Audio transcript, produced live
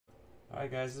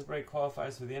Alright guys, this break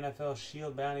qualifies for the NFL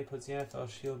Shield Bounty. Puts the NFL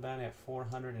Shield Bounty at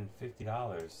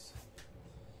 $450.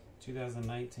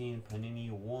 2019 Panini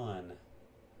 1.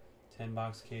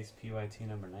 10-box case PYT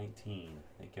number 19.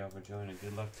 Thank y'all for joining.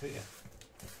 Good luck to you.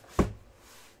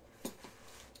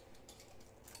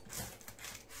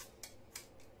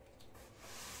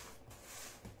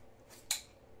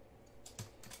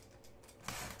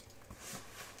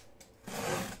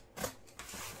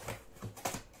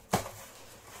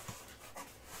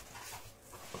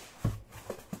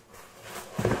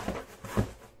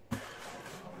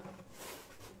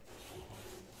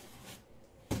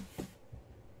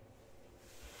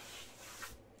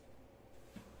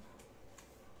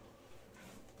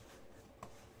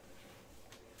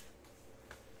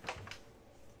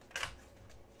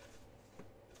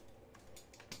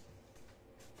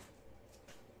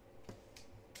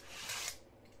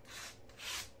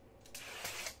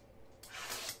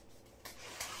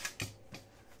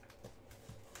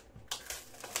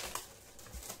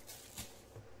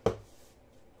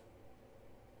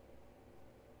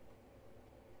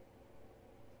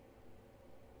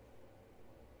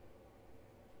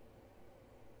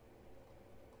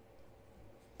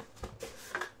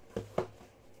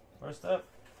 First up,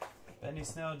 Benny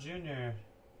Snell Jr.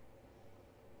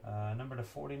 Number to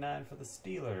 49 for the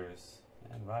Steelers,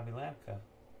 and Robbie Lampka.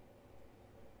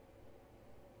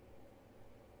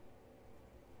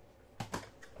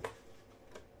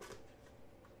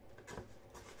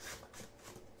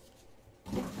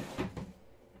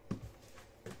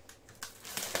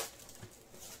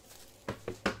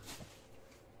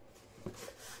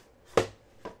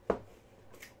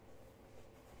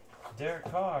 Derek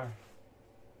Carr.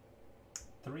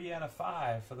 3 out of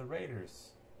 5 for the Raiders.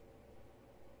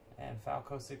 And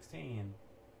Falco 16.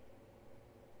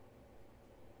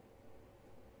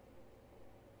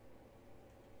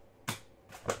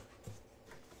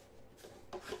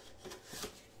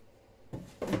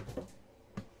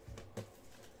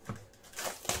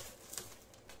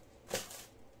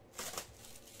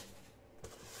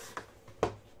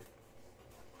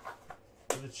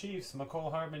 For the Chiefs,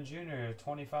 McCole Hardman Jr.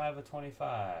 25 of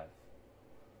 25.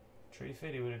 Tree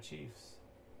Fitty with the Chiefs.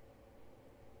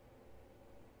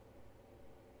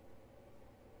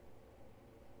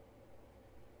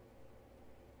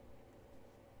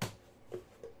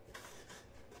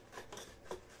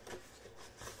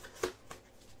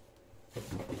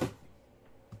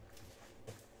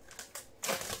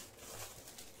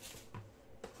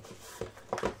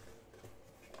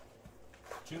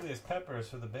 Julius Peppers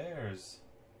for the Bears.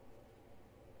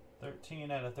 13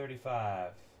 out of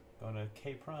 35. Going to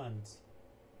K Pruns.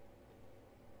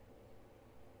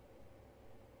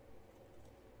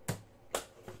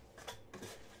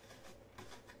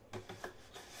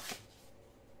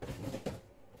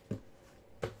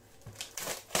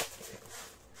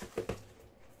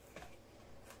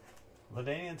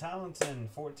 LaDainian Tomlinson,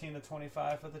 14 of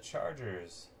 25 for the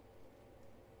Chargers.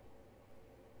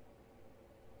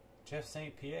 Jeff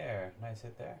St. Pierre, nice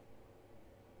hit there.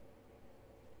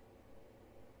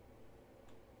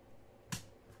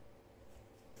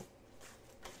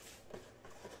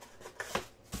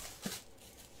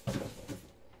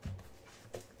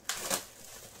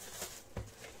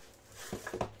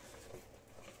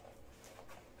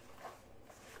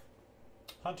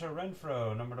 Hunter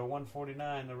Renfrow, number to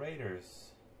 149, the Raiders.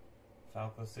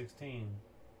 Falco 16.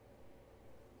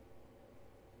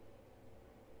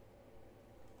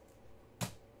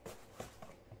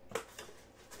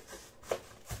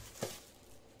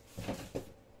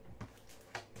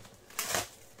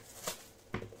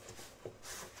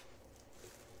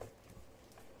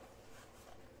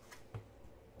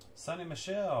 Sonny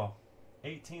Michel,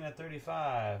 18 of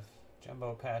 35.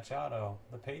 Jumbo Patch Auto,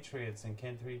 the Patriots and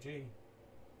Ken 3G.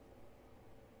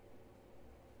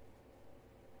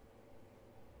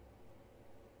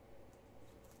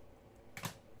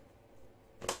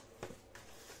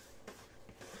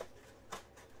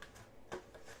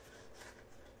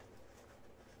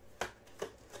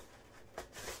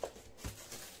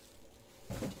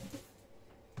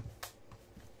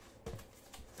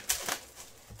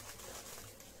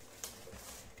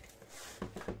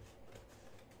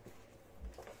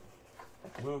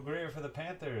 Will Greer for the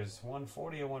Panthers,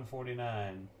 140 of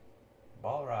 149.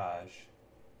 Balraj.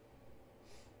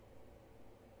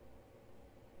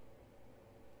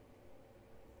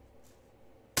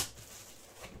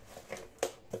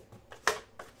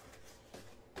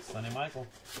 Sonny Michael.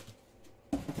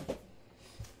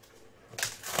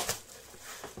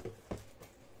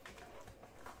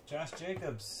 Josh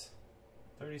Jacobs,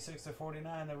 36 of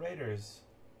 49, the Raiders.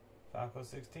 Falco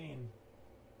 16.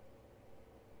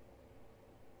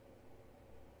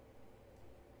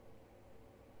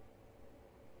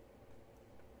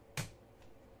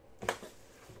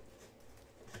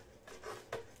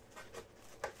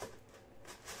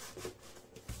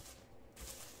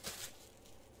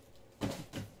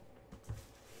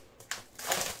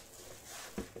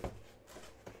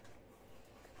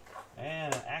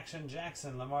 Action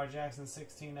Jackson, Lamar Jackson,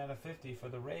 16 out of 50 for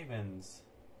the Ravens.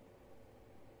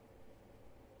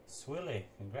 Swilly,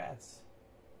 congrats.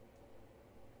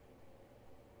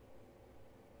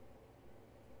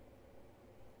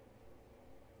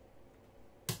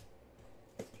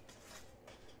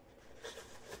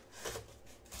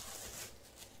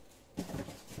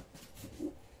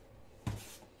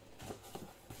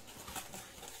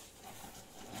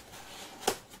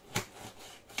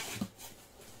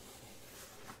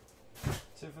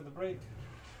 That's it for the break.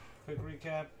 Quick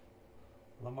recap.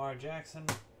 Lamar Jackson,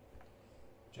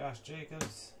 Josh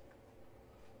Jacobs,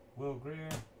 Will Greer,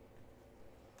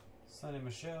 Sonny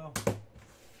Michel,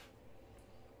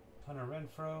 Hunter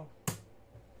Renfrow,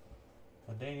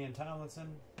 LaDainian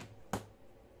Tomlinson,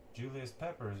 Julius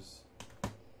Peppers,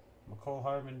 McCole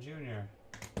Hardman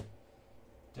Jr.,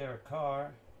 Derek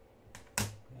Carr,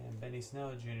 and Benny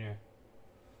Snell Jr.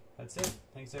 That's it.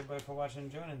 Thanks everybody for watching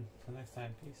and joining. Until next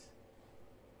time, peace.